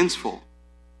there and the inn's full.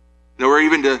 Nowhere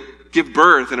even to give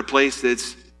birth in a place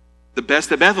that's the best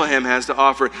that Bethlehem has to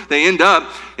offer. They end up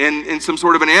in some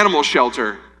sort of an animal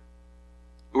shelter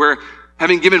where,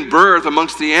 having given birth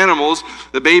amongst the animals,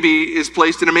 the baby is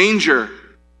placed in a manger,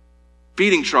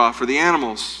 feeding trough for the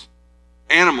animals.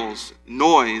 Animals,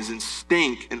 noise and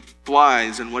stink and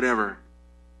flies and whatever.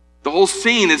 The whole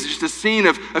scene is just a scene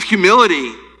of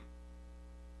humility.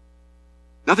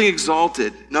 Nothing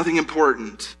exalted, nothing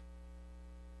important.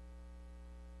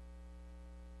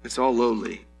 It's all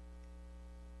lowly.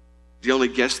 The only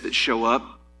guests that show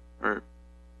up are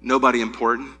nobody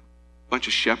important. A bunch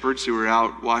of shepherds who are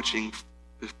out watching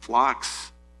the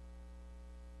flocks.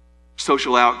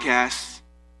 Social outcasts,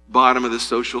 bottom of the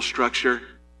social structure.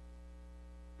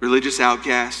 Religious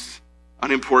outcasts,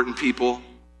 unimportant people.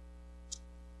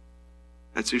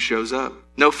 That's who shows up.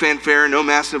 No fanfare, no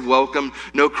massive welcome,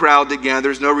 no crowd that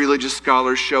gathers, no religious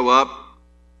scholars show up.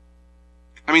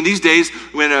 I mean, these days,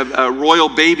 when a royal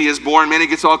baby is born, man,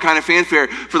 it gets all kind of fanfare.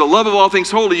 For the love of all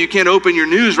things holy, you can't open your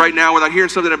news right now without hearing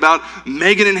something about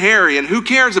Meghan and Harry. And who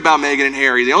cares about Meghan and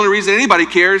Harry? The only reason anybody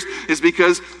cares is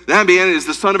because that man is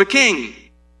the son of a king.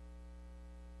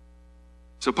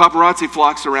 So paparazzi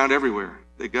flocks around everywhere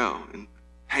they go and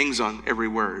hangs on every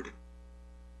word.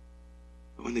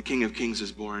 But when the King of Kings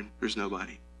is born, there's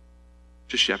nobody.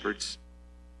 Just shepherds.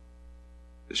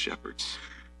 Just shepherds.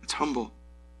 It's humble.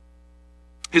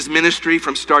 His ministry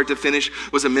from start to finish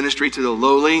was a ministry to the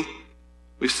lowly.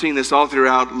 We've seen this all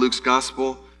throughout Luke's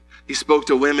gospel. He spoke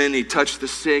to women, he touched the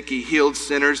sick, he healed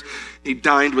sinners, he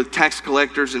dined with tax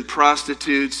collectors and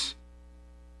prostitutes.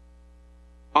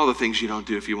 All the things you don't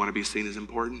do if you want to be seen as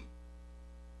important.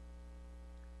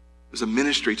 It was a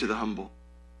ministry to the humble.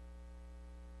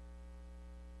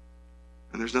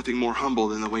 And there's nothing more humble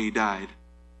than the way he died.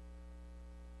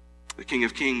 The King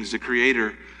of Kings, the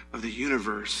creator of the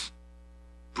universe,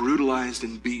 brutalized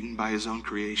and beaten by his own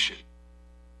creation,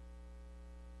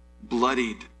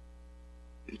 bloodied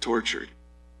and tortured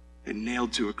and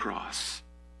nailed to a cross,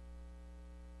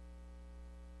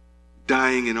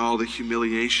 dying in all the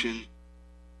humiliation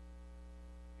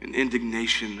and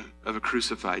indignation of a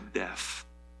crucified death.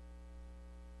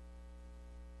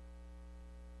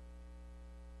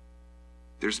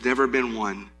 There's never been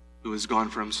one who has gone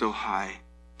from so high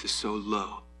to so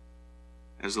low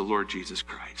as the Lord Jesus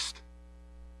Christ.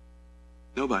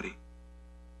 Nobody.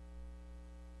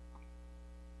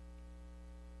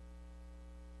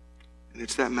 And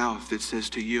it's that mouth that says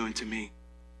to you and to me,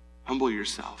 humble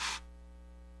yourself.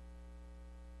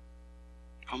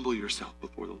 Humble yourself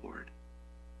before the Lord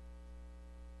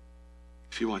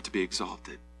if you want to be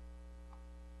exalted.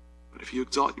 But if you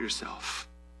exalt yourself,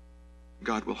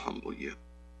 God will humble you.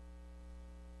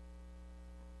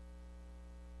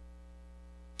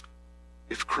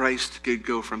 If Christ could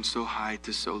go from so high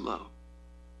to so low,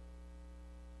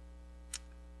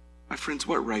 my friends,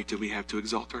 what right do we have to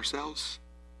exalt ourselves?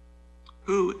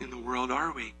 Who in the world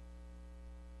are we?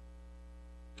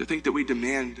 To think that we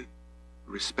demand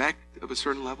respect of a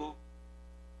certain level?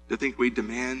 To think we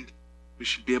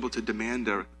should be able to demand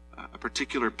a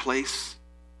particular place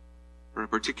or a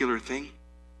particular thing?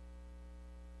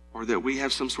 Or that we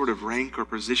have some sort of rank or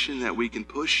position that we can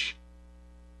push?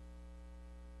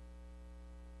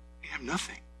 We have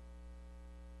nothing.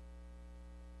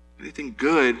 Anything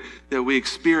good that we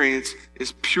experience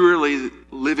is purely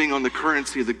living on the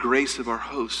currency of the grace of our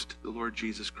host, the Lord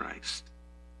Jesus Christ.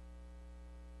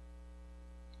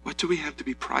 What do we have to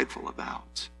be prideful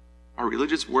about? Our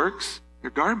religious works?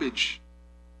 They're garbage.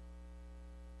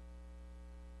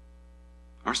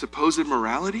 Our supposed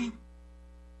morality?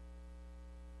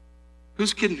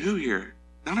 Who's kidding who here?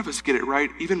 None of us get it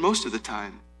right, even most of the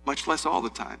time, much less all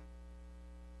the time.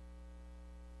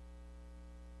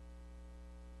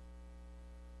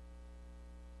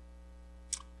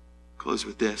 Close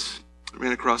with this. I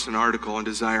ran across an article on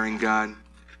Desiring God.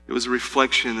 It was a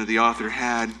reflection that the author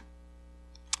had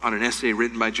on an essay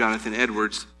written by Jonathan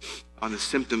Edwards on the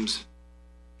symptoms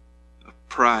of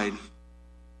pride.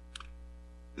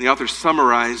 The author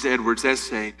summarized Edwards'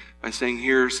 essay by saying,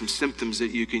 here are some symptoms that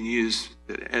you can use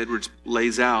that Edwards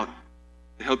lays out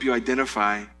to help you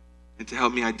identify and to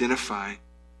help me identify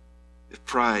if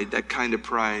pride, that kind of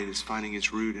pride, is finding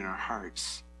its root in our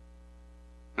hearts.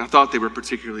 And I thought they were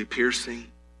particularly piercing.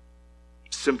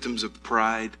 Symptoms of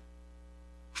pride,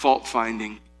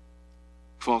 fault-finding.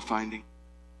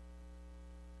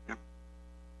 Yeah.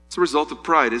 It's a result of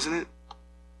pride, isn't it?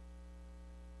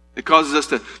 It causes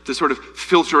us to sort of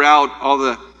filter out all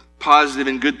the positive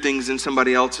and good things in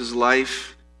somebody else's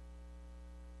life,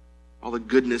 all the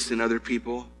goodness in other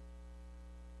people,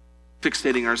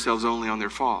 fixating ourselves only on their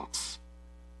faults,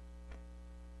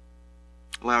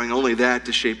 allowing only that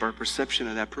to shape our perception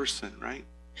of that person, right?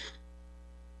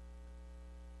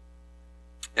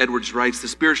 Edwards writes, the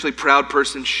spiritually proud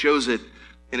person shows it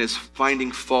in his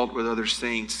finding fault with other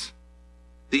saints.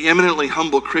 The eminently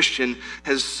humble Christian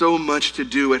has so much to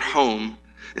do at home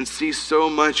and sees so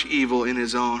much evil in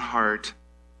his own heart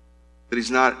that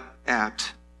he's not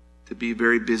apt to be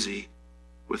very busy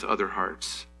with other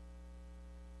hearts.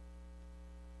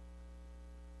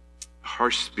 A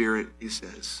harsh spirit, he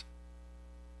says.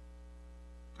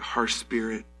 A harsh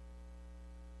spirit.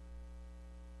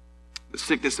 The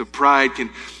sickness of pride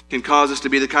can cause us to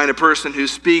be the kind of person who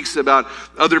speaks about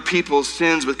other people's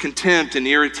sins with contempt and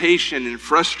irritation and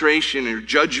frustration or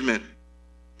judgment.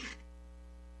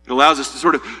 It allows us to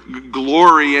sort of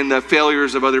glory in the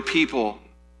failures of other people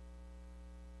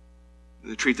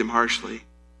and to treat them harshly.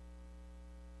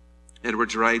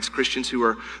 Edwards writes, Christians who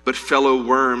are but fellow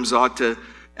worms ought to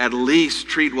at least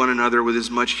treat one another with as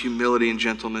much humility and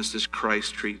gentleness as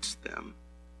Christ treats them.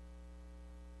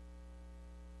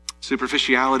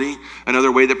 Superficiality,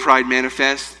 another way that pride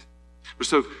manifests. We're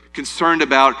so concerned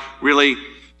about really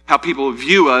how people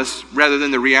view us rather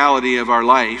than the reality of our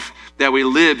life, that we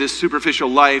live this superficial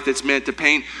life that's meant to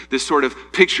paint this sort of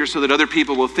picture so that other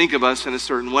people will think of us in a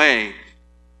certain way.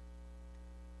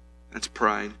 That's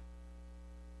pride.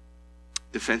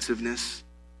 Defensiveness.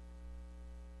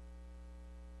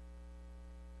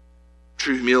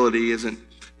 True humility isn't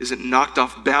isn't knocked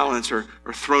off balance or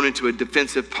thrown into a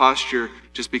defensive posture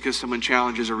just because someone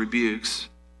challenges or rebukes.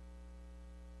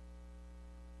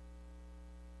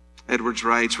 Edwards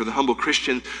writes, for the humble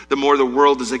Christian, the more the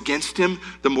world is against him,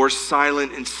 the more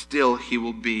silent and still he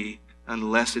will be,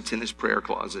 unless it's in his prayer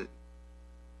closet.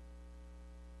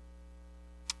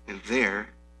 And there,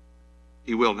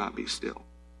 he will not be still.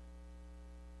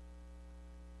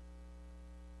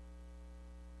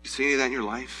 You see any of that in your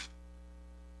life?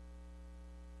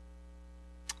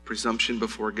 Presumption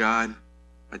before God,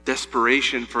 a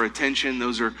desperation for attention.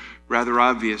 Those are rather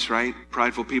obvious, right?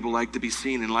 Prideful people like to be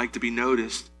seen and like to be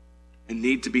noticed and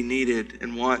need to be needed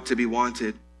and want to be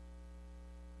wanted.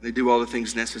 They do all the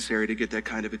things necessary to get that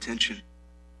kind of attention.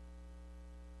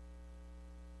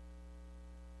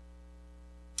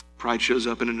 Pride shows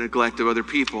up in a neglect of other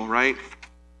people, right?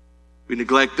 We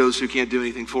neglect those who can't do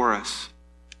anything for us.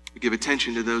 We give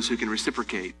attention to those who can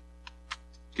reciprocate.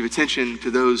 Give attention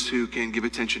to those who can give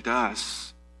attention to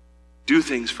us. Do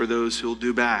things for those who will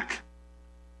do back.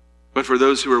 But for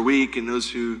those who are weak and those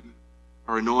who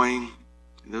are annoying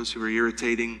and those who are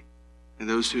irritating and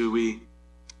those who we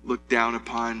look down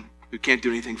upon, who can't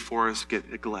do anything for us, get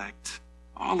neglect.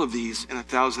 All of these and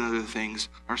 1,000 other things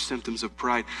are symptoms of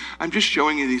pride. I'm just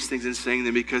showing you these things and saying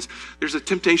them because there's a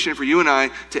temptation for you and I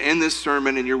to end this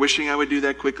sermon, and you're wishing I would do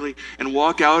that quickly, and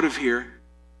walk out of here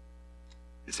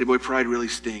and say, boy, pride really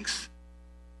stinks.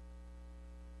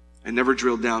 And never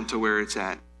drill down to where it's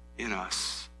at in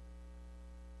us.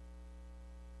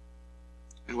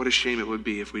 And what a shame it would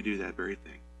be if we do that very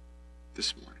thing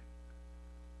this morning.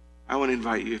 I want to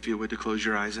invite you, if you would, to close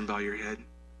your eyes and bow your head.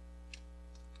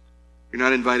 You're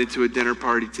not invited to a dinner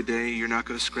party today. You're not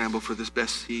going to scramble for the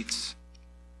best seats.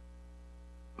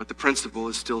 But the principle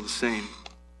is still the same.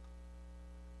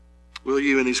 Will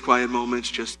you, in these quiet moments,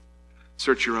 just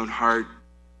search your own heart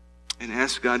and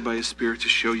ask God by His Spirit to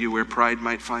show you where pride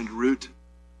might find root?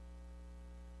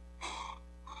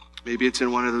 Maybe it's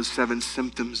in one of those 7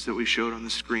 symptoms that we showed on the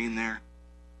screen there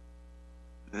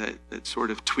that sort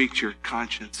of tweaked your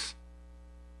conscience.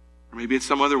 Or maybe it's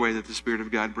some other way that the Spirit of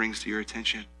God brings to your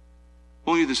attention.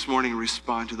 Won't you this morning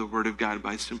respond to the Word of God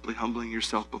by simply humbling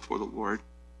yourself before the Lord,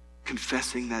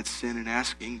 confessing that sin and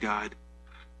asking God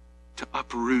to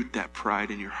uproot that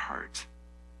pride in your heart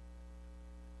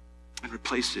and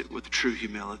replace it with true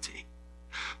humility.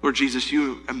 Lord Jesus,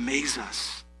 you amaze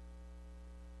us.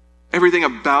 Everything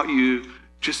about you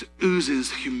just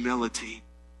oozes humility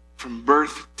from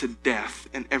birth to death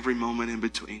and every moment in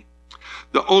between.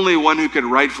 The only one who could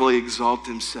rightfully exalt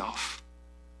himself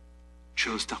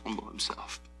chose to humble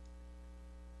himself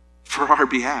for our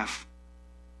behalf.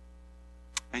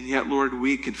 And yet, Lord,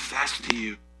 we confess to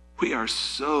you, we are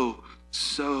so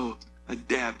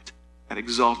adept at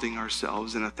exalting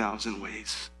ourselves in 1,000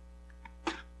 ways.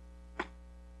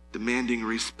 Demanding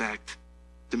respect,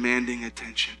 demanding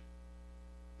attention,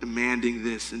 demanding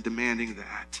this and demanding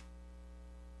that.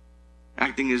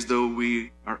 Acting as though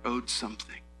we are owed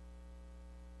something,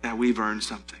 that we've earned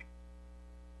something.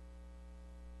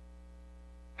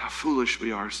 How foolish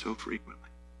we are so frequently.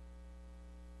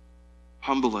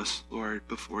 Humble us, Lord,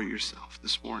 before yourself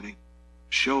this morning.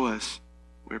 Show us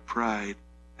where pride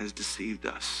has deceived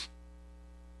us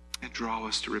and draw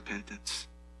us to repentance.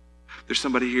 There's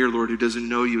somebody here, Lord, who doesn't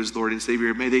know you as Lord and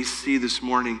Savior. May they see this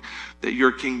morning that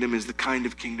your kingdom is the kind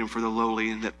of kingdom for the lowly,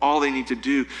 and that all they need to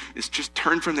do is just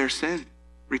turn from their sin,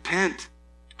 repent,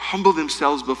 humble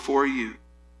themselves before you,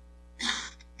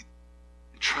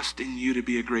 trust in you to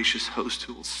be a gracious host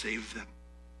who will save them.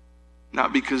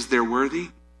 Not because they're worthy,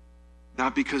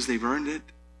 not because they've earned it,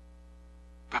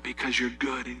 but because you're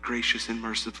good and gracious and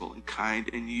merciful and kind,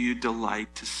 and you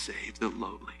delight to save the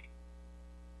lowly.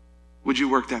 Would you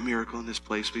work that miracle in this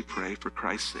place, we pray, for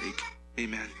Christ's sake.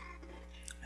 Amen.